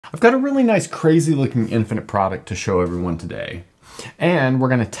I've got a really nice crazy looking infinite product to show everyone today. And we're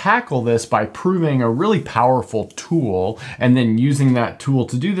going to tackle this by proving a really powerful tool and then using that tool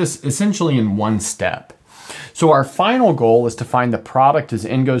to do this essentially in one step. So our final goal is to find the product as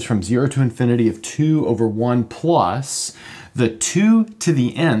n goes from 0 to infinity of 2 over 1 plus the 2 to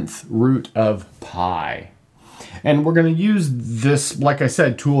the nth root of pi. And we're going to use this, like I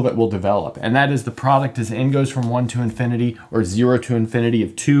said, tool that we'll develop. And that is the product as n goes from 1 to infinity, or 0 to infinity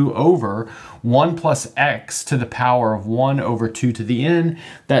of 2 over 1 plus x to the power of 1 over 2 to the n.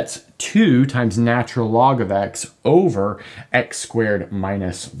 That's 2 times natural log of x over x squared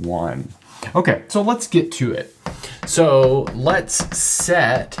minus 1. Okay, so let's get to it. So let's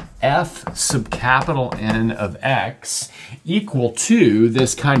set f sub capital N of x equal to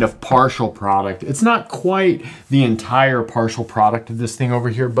this kind of partial product. It's not quite the entire partial product of this thing over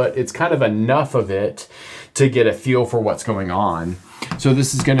here, but it's kind of enough of it to get a feel for what's going on. So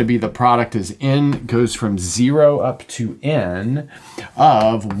this is going to be the product as n goes from 0 up to n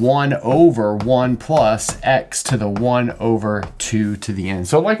of 1 over 1 plus x to the 1 over 2 to the n.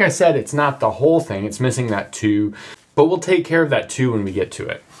 So like I said, it's not the whole thing. It's missing that 2, but we'll take care of that 2 when we get to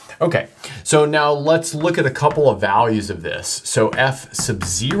it. Okay, so now let's look at a couple of values of this. So f sub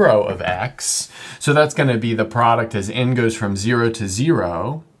 0 of x, so that's going to be the product as n goes from 0 to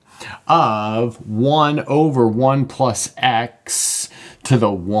 0 of 1 over 1 plus x to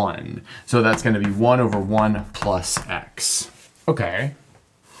the 1. So that's going to be 1 over 1 plus x. Okay.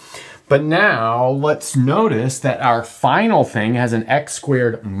 But now let's notice that our final thing has an x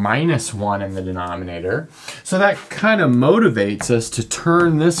squared minus 1 in the denominator. So that kind of motivates us to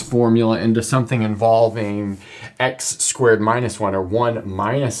turn this formula into something involving x squared minus 1, or 1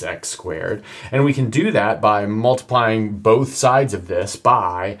 minus x squared. And we can do that by multiplying both sides of this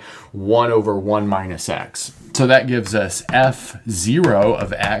by 1 over 1 minus x. So that gives us f0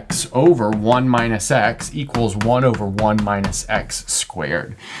 of x over 1 minus x equals 1 over 1 minus x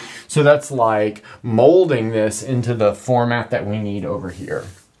squared. So that's like molding this into the format that we need over here.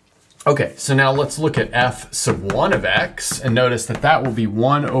 Okay, so now let's look at f sub 1 of x, and notice that that will be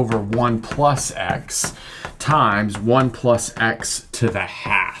 1 over 1 plus x times 1 plus x to the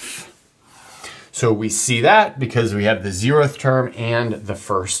half. So we see that because we have the 0th term and the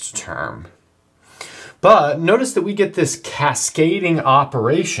first term. But notice that we get this cascading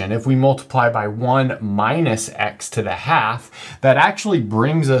operation if we multiply by 1 minus x to the half. That actually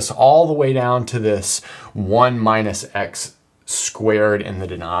brings us all the way down to this 1 minus x squared in the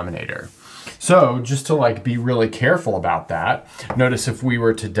denominator. So just to be really careful about that, notice if we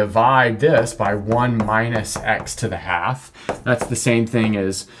were to divide this by 1 minus x to the half, that's the same thing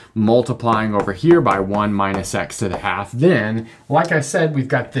as multiplying over here by 1 minus x to the half. Then, like I said, we've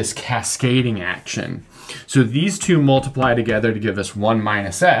got this cascading action. So these two multiply together to give us 1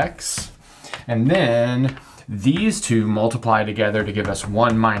 minus x, and then these two multiply together to give us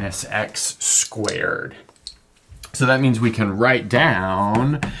 1 minus x squared. So that means we can write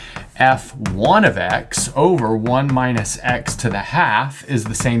down f1 of x over 1 minus x to the half is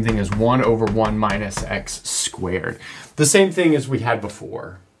the same thing as 1 over 1 minus x squared. The same thing as we had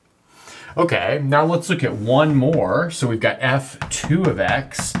before. Okay, now let's look at one more. So we've got f2 of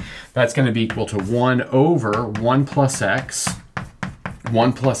x. That's going to be equal to 1 over 1 plus x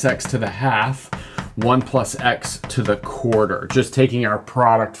to the half, 1 plus x to the quarter. Just taking our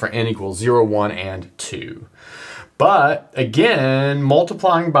product for n equals 0, 1, and 2. But again,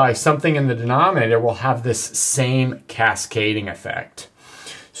 multiplying by something in the denominator will have this same cascading effect.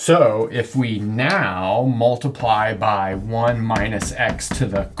 So if we now multiply by 1 minus x to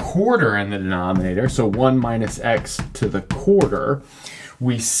the quarter in the denominator, so 1 minus x to the quarter,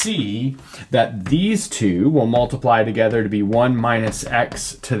 we see that these two will multiply together to be 1 minus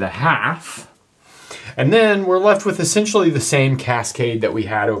x to the half. And then we're left with essentially the same cascade that we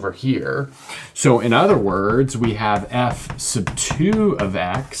had over here. So in other words, we have f sub 2 of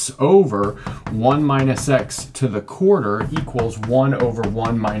x over 1 minus x to the quarter equals 1 over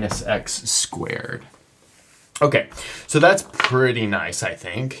 1 minus x squared. Okay, so that's pretty nice, I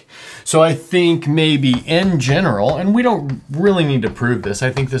think. So I think maybe in general, and we don't really need to prove this,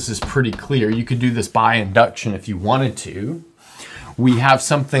 I think this is pretty clear. You could do this by induction if you wanted to. We have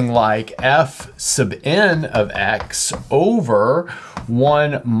something like f sub n of x over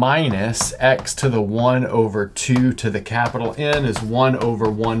 1 minus x to the 1 over 2 to the capital N is 1 over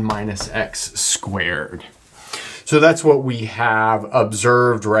 1 minus x squared. So that's what we have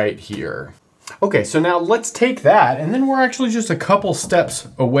observed right here. Okay, so now let's take that, and then we're actually just a couple steps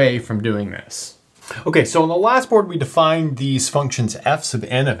away from doing this. Okay, so on the last board we defined these functions f sub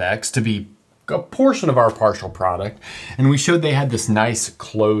n of x to be a portion of our partial product, and we showed they had this nice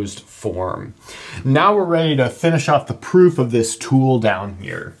closed form. Now we're ready to finish off the proof of this tool down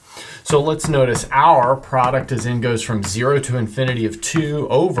here. So let's notice our product as n goes from 0 to infinity of 2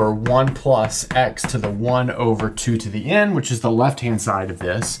 over 1 plus x to the 1 over 2 to the n, which is the left-hand side of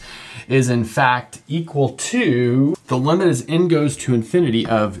this, is in fact equal to the limit as n goes to infinity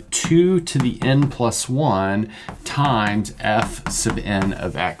of 2 to the n plus 1 times f sub n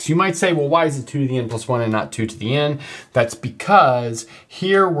of x. You might say, well, why is it 2 to the n plus 1 and not 2 to the n? That's because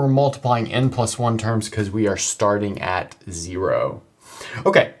here we're multiplying n plus 1 terms because we are starting at 0.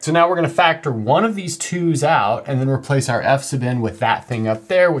 Okay, so now we're going to factor one of these 2's out and then replace our f sub n with that thing up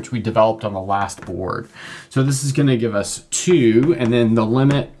there, which we developed on the last board. So this is going to give us 2, and then the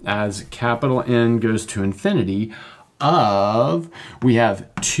limit as capital N goes to infinity of, we have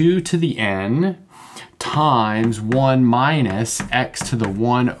 2 to the n times 1 minus x to the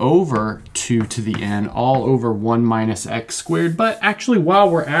 1 over 2 to the n, all over 1 minus x squared. But actually, while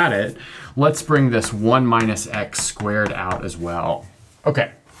we're at it, let's bring this 1 minus x squared out as well.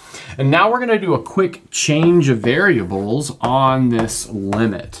 Okay, and now we're going to do a quick change of variables on this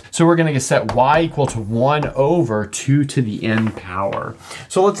limit. So we're going to set y equal to 1 over 2 to the n power.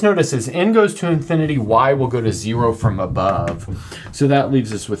 So let's notice as n goes to infinity, y will go to 0 from above. So that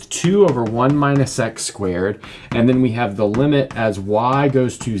leaves us with 2 over 1 minus x squared. And then we have the limit as y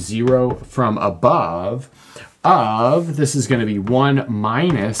goes to 0 from above of, this is going to be 1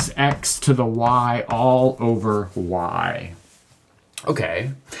 minus x to the y all over y. Okay,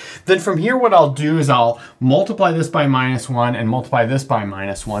 then from here what I'll do is I'll multiply this by -1 and multiply this by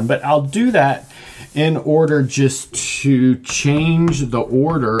 -1, but I'll do that in order just to change the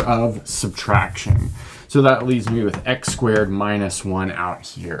order of subtraction. So that leaves me with x squared minus 1 out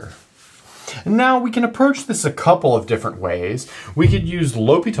here. Now we can approach this a couple of different ways. We could use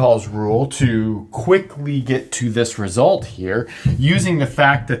L'Hopital's rule to quickly get to this result here, using the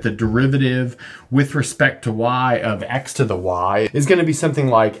fact that the derivative with respect to y of x to the y is going to be something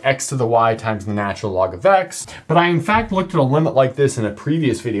like x to the y times the natural log of x. But I in fact looked at a limit like this in a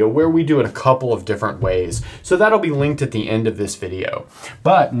previous video where we do it a couple of different ways. So that'll be linked at the end of this video.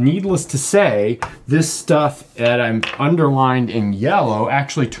 But needless to say, this stuff that I'm underlined in yellow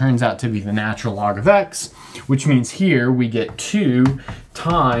actually turns out to be the natural log of x, which means here we get 2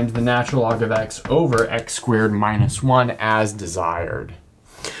 times the natural log of x over x squared minus 1 as desired.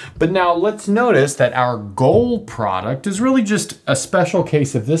 But now let's notice that our goal product is really just a special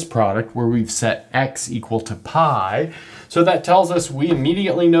case of this product where we've set x equal to pi. So that tells us we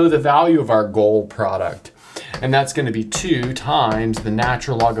immediately know the value of our goal product. And that's going to be 2 times the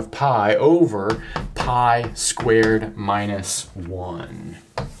natural log of pi over pi squared minus 1.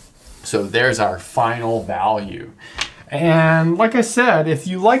 So there's our final value. And like I said, if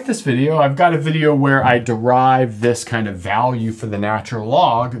you like this video, I've got a video where I derive this kind of value for the natural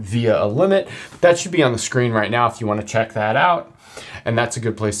log via a limit. That should be on the screen right now if you want to check that out. And that's a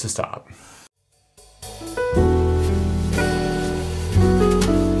good place to stop.